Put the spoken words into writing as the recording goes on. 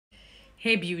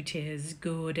Hey beauties,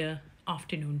 good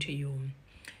afternoon to you.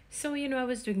 So, I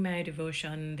was doing my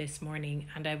devotion this morning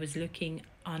and I was looking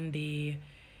on the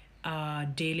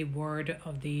daily word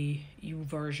of the U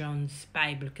version's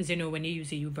Bible because when you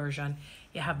use a U version,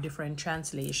 you have different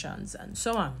translations and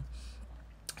so on.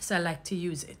 So, I like to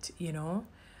use it.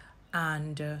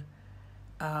 And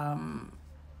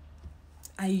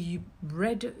I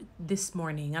read this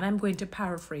morning and I'm going to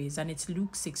paraphrase, and it's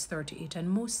Luke 6:38, and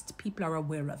most people are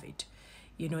aware of it.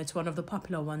 It's one of the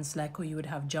popular ones, like you would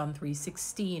have John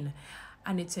 3:16,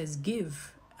 and it says,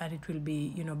 "Give, and it will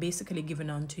be, basically given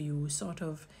unto you," sort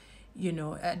of.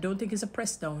 I don't think it's a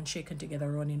pressed down, shaken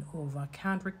together, running over. I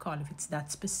can't recall if it's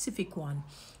that specific one,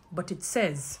 but it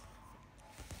says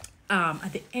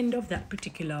at the end of that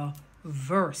particular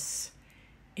verse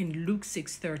in Luke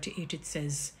 6:38, it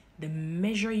says, the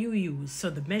measure you use,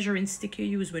 so the measuring stick you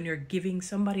use when you're giving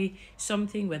somebody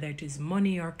something, whether it is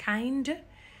money or kind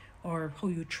or how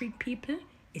you treat people,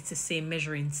 it's the same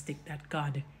measuring stick that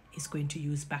God is going to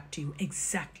use back to you.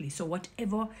 Exactly. So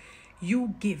whatever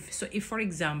you give, so if, for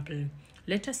example,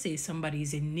 let us say somebody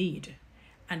is in need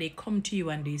and they come to you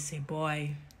and they say,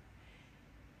 boy,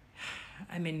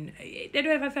 they don't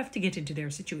ever have to get into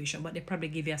their situation, but they probably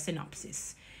give you a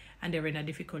synopsis and they're in a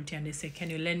difficulty and they say,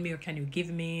 can you lend me or can you give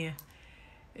me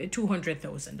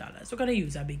 $200,000? We're going to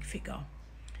use a big figure.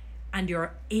 And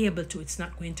you're able to, it's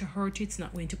not going to hurt you, it's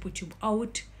not going to put you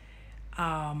out.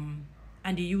 And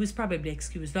you use probably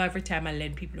excuse, though every time I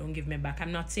lend, people don't give me back.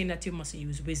 I'm not saying that you must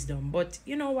use wisdom, but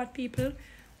you know what, people?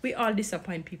 We all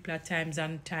disappoint people at times,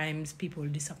 and times people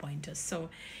disappoint us. So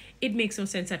it makes no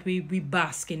sense that we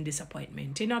bask in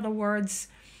disappointment. In other words,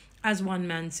 as one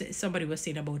man, somebody was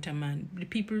saying about a man, the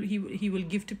people he will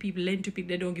give to people, lend to people,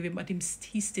 they don't give him, but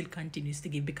he still continues to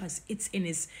give because it's in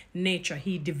his nature.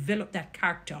 He developed that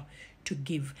character to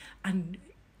give, and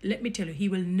let me tell you, he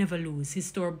will never lose.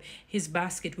 His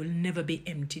basket will never be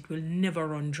empty. It will never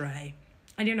run dry,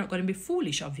 and you're not going to be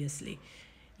foolish, obviously,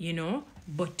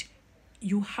 but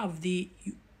you have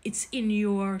it's in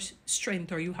your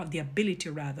strength, or you have the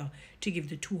ability rather to give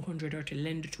the 200 or to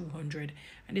lend the 200,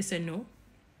 and they say no,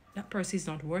 that person is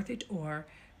not worth it, or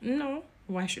no,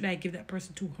 why should I give that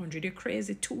person 200? You're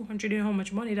crazy. 200, you know how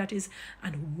much money that is?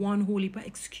 And one whole heap of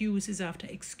excuses after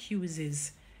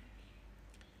excuses.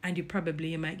 And you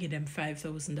might give them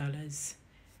 $5,000.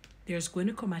 There's going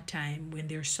to come a time when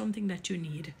there's something that you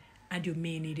need, and you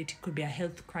may need it. It could be a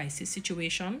health crisis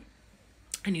situation,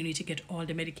 and you need to get all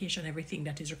the medication, everything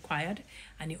that is required,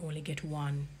 and you only get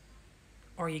one,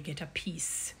 or you get a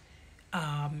piece.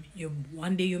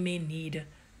 One day you may need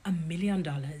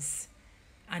 $1,000,000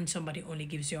 and somebody only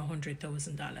gives you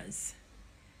 $100,000.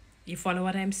 You follow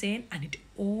what I'm saying? And it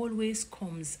always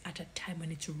comes at a time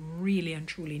when it's really and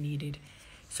truly needed.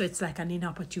 So it's like an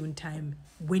inopportune time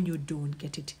when you don't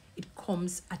get it. It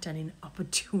comes at an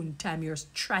inopportune time, your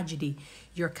tragedy,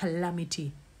 your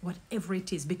calamity, whatever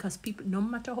it is, because people, no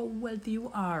matter how wealthy you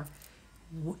are,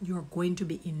 you're going to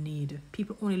be in need.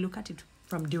 People only look at it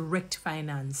from direct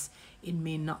finance. It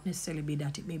may not necessarily be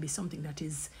that. It may be something that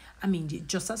is,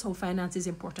 just as how finance is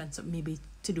important, so maybe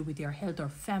to do with your health or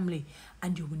family,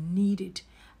 and you need it.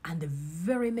 And the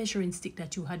very measuring stick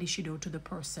that you had issued out to the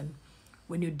person,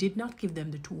 when you did not give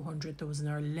them the 200,000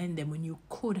 or lend them when you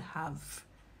could have,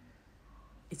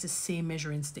 it's the same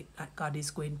measuring stick that God is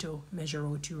going to measure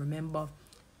out to you. Remember,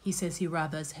 he says he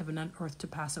rather has heaven and earth to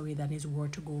pass away than his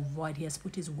word to go void. He has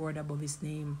put his word above his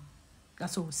name.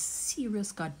 That's how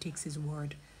serious God takes his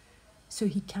word. So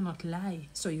he cannot lie.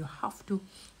 So you have to.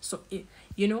 So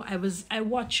I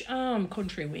watch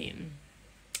Country Wayne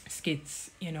skits,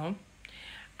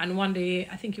 and one day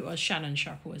I think it was Shannon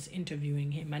Sharp who was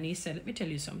interviewing him, and he said, "Let me tell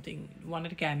you something. One of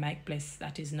the guy Mike Bless,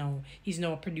 that is now he's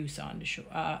now a producer on the show.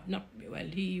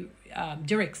 He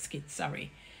directs skits.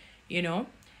 Sorry,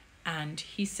 And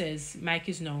he says Mike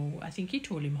is now. I think he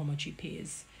told him how much he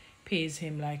pays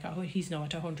him, like he's now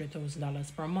at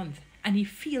 $100,000 per month, and he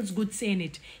feels good saying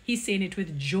it. He's saying it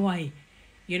with joy,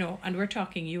 and we're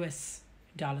talking US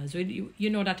dollars.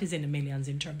 That is in the millions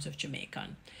in terms of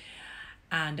Jamaican.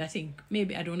 And I think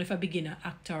maybe, I don't know if a beginner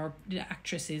actor or the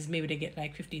actresses, maybe they get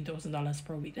like $15,000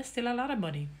 per week. That's still a lot of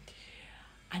money.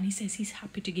 And he says he's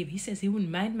happy to give. He says he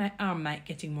wouldn't mind Mike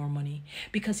getting more money,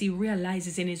 because he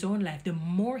realizes in his own life, the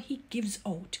more he gives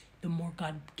out, the more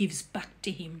God gives back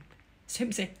to him. So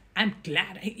him say, I'm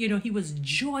glad. He was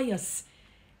joyous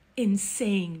in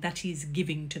saying that he's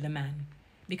giving to the man,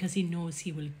 because he knows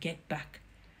he will get back.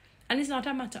 And it's not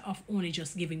a matter of only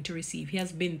just giving to receive. He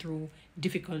has been through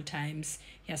difficult times.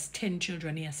 He has 10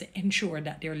 children. He has to ensure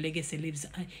that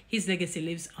his legacy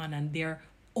lives on, and they're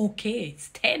okay, it's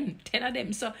 10 of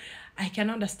them. So I can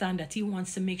understand that he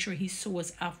wants to make sure he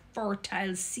sows a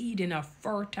fertile seed in a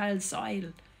fertile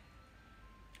soil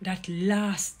that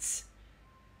lasts.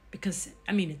 Because,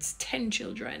 I mean, it's 10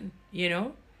 children, you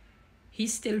know.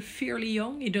 He's still fairly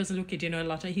young. He doesn't look it, a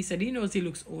lot of, he said he knows he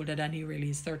looks older than he really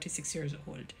is, 36 years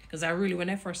old. Because when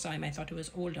I first saw him, I thought he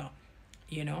was older,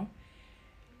 you know.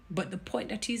 But the point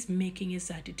that he's making is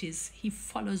that he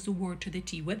follows the word to the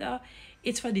T, whether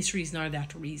it's for this reason or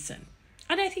that reason.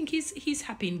 And I think he's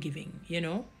happy in giving,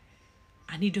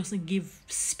 And he doesn't give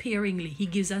sparingly. He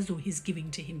gives as though he's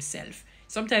giving to himself.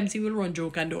 Sometimes he will run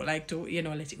joke and don't like to,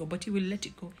 let it go. But he will let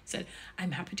it go. He said,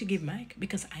 I'm happy to give, Mike,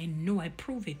 because I know I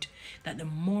prove it, that the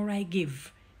more I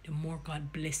give, the more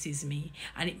God blesses me.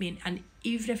 And and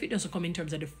even if it doesn't come in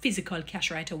terms of the physical cash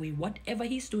right away, whatever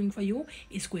he's doing for you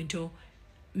is going to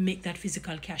make that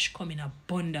physical cash come in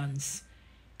abundance.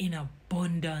 In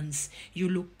abundance. You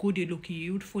look good, you look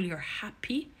youthful, you're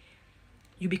happy.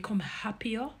 You become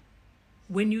happier.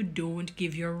 When you don't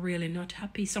give, you're really not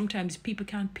happy. Sometimes people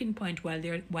can't pinpoint why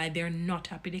they're not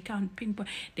happy. They can't pinpoint.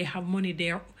 They have money.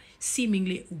 They're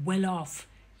seemingly well off.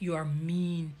 You are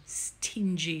mean,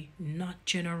 stingy, not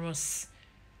generous.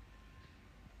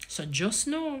 So just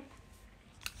know,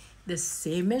 the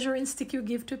same measuring stick you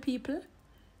give to people,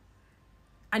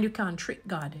 and you can't trick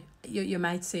God. You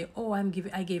might say, oh,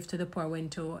 I gave to the poor when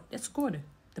to. That's good.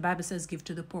 The Bible says give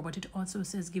to the poor, but it also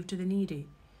says give to the needy.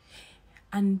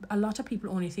 And a lot of people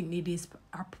only think needy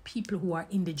are people who are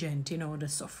indigent, the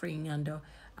suffering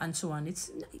and so on.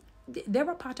 They're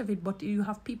a part of it, but you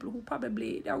have people who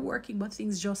probably they're working, but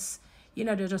things just,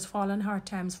 they're just falling hard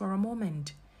times for a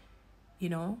moment.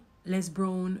 Les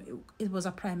Brown, it was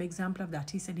a prime example of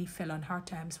that. He said he fell on hard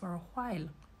times for a while,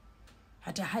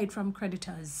 had to hide from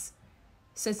creditors.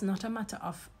 So it's not a matter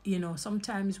of,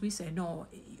 sometimes we say, no,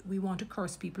 we want to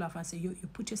curse people off and say, you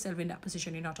put yourself in that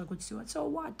position, you're not a good steward. So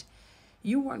what?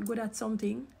 You weren't good at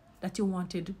something that you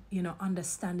wanted,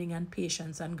 understanding and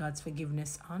patience and God's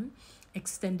forgiveness on.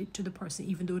 Extend it to the person,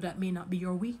 even though that may not be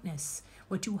your weakness.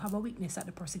 But you have a weakness that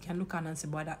the person can look on and say,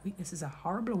 boy, that weakness is a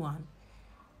horrible one.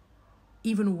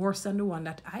 Even worse than the one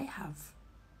that I have.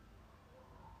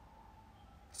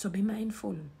 So be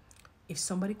mindful. If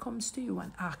somebody comes to you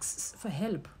and asks for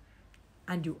help,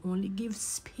 and you only give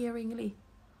sparingly,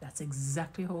 that's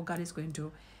exactly how God is going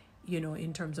to,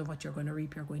 in terms of what you're going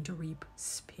to reap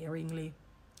sparingly.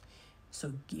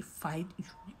 So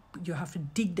you have to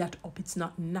dig that up. It's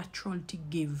not natural to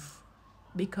give,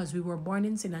 because we were born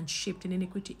in sin and shaped in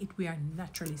iniquity. We are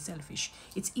naturally selfish.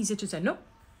 It's easy to say no.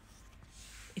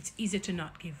 It's easy to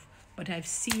not give. But I've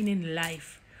seen in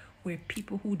life where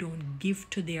people who don't give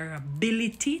to their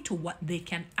ability, to what they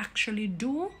can actually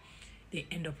do, they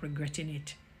end up regretting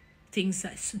it. Things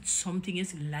that something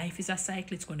is, life is a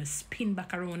cycle. It's going to spin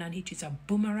back around and hit you. It's a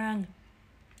boomerang.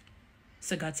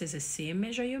 So God says the same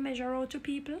measure you measure out to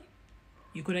people.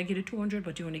 You could have given 200,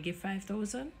 but you only give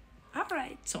 5,000. All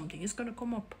right, something is going to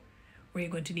come up where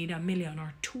you're going to need 1 million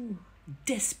or 2,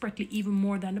 desperately, even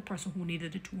more than the person who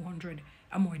needed the 200.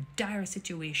 A more dire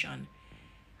situation.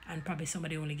 And probably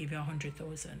somebody only give you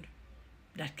 100,000.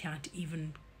 That can't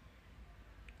even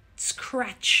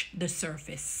scratch the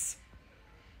surface.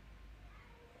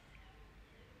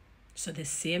 So the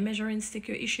same measuring stick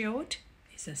you issue out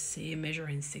is the same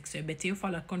measuring stick. So you better you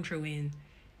follow country way and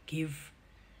give.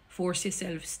 Force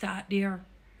yourself, start there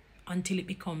until it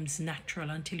becomes natural,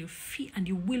 until you feel, and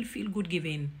you will feel good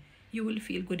giving. You will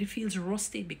feel good. It feels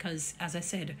rusty because, as I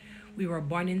said, we were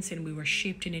born in sin, we were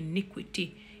shaped in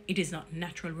iniquity. It is not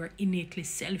natural. We're innately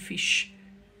selfish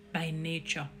by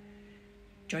nature.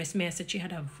 Joyce Meyer said she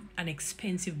had an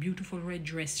expensive, beautiful red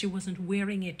dress. She wasn't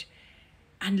wearing it.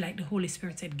 And like the Holy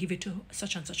Spirit said, give it to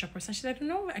such and such a person. She said,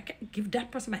 no, I can't give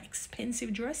that person my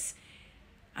expensive dress.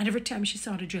 And every time she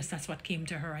saw the dress, that's what came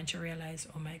to her. And she realized,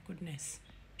 oh my goodness.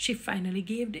 She finally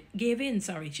gave in.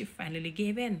 She finally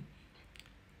gave in.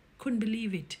 Couldn't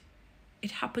believe it.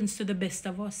 It happens to the best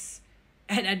of us.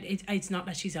 And it's not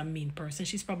that she's a mean person.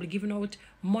 She's probably giving out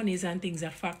monies and things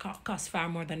that cost far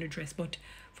more than the dress. But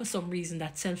for some reason,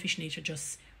 that selfish nature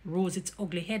just rose its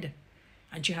ugly head.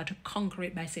 And she had to conquer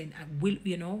it by saying, I will,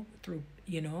 through,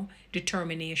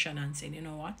 determination and saying, you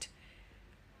know what?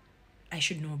 I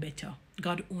should know better.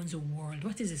 God owns the world.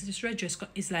 What is this? This red dress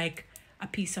is like a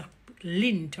piece of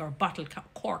lint or bottle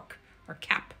cap, cork or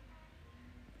cap.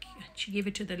 She gave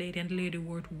it to the lady and the lady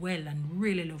wore it well and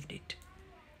really loved it.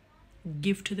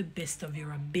 Give to the best of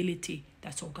your ability.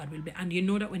 That's how God will be. And you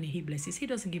know that when he blesses, he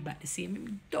doesn't give back the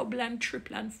same. Double and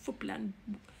triple and triple and...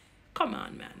 Come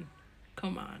on, man.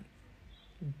 Come on.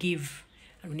 Give.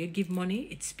 And when you give money,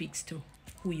 it speaks to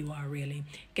who you are really.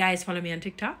 Guys, follow me on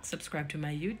TikTok, subscribe to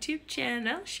my YouTube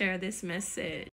channel, share this message.